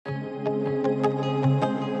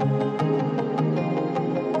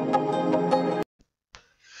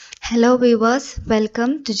Hello viewers,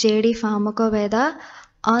 welcome to JD Pharmacoveda.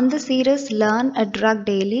 On the series Learn a Drug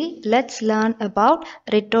Daily, let's learn about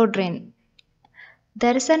Ritodrine.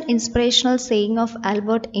 There is an inspirational saying of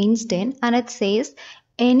Albert Einstein and it says,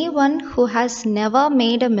 anyone who has never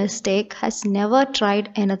made a mistake has never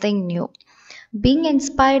tried anything new. Being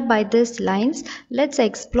inspired by these lines, let's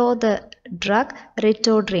explore the drug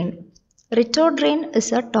Ritodrine. Ritodrine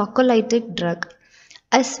is a tocolytic drug.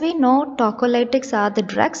 As we know, tocolytics are the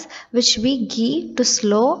drugs which we give to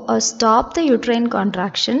slow or stop the uterine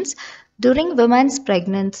contractions during women's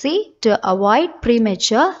pregnancy to avoid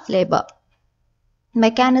premature labor.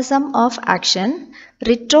 Mechanism of action.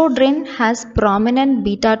 Ritodrine has prominent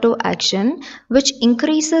beta-2 action which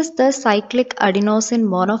increases the cyclic adenosine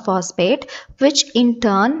monophosphate, which in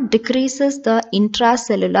turn decreases the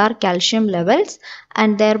intracellular calcium levels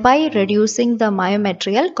and thereby reducing the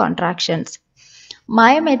myometrial contractions.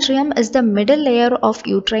 Myometrium is the middle layer of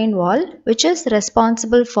uterine wall which is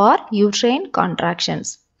responsible for uterine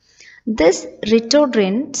contractions. This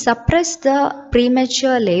Ritodrine suppresses the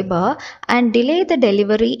premature labor and delay the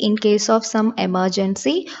delivery in case of some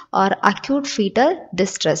emergency or acute fetal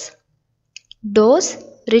distress. Dose.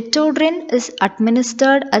 Ritodrine is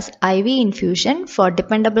administered as IV infusion for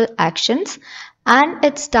dependable actions and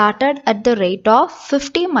it started at the rate of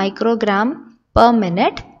 50 microgram per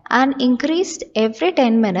minute and increased every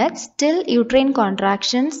 10 minutes till uterine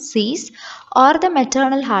contractions cease or the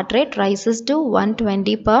maternal heart rate rises to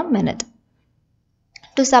 120 per minute.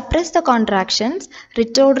 To suppress the contractions,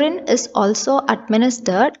 Ritodrine is also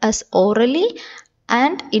administered as orally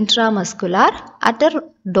and intramuscular at a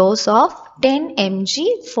dose of 10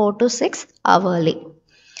 mg 4 to 6 hourly.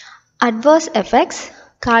 Adverse effects.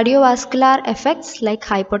 Cardiovascular effects like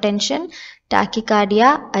hypotension,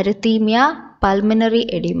 tachycardia, arrhythmia, pulmonary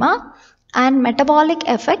edema, and metabolic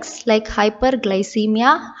effects like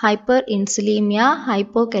hyperglycemia, hyperinsulinemia,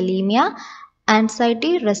 hypokalemia,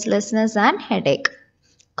 anxiety, restlessness, and headache.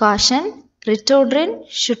 Caution: Ritodrine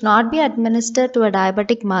should not be administered to a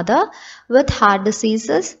diabetic mother with heart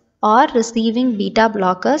diseases or receiving beta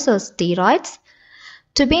blockers or steroids.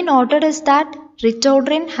 To be noted is that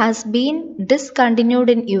Ritodrine has been discontinued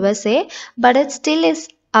in USA, but it still is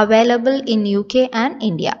available in UK and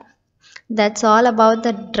India. That's all about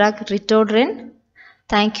the drug Ritodrine.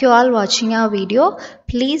 Thank you all watching our video.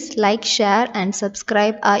 Please like, share and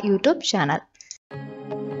subscribe our YouTube channel.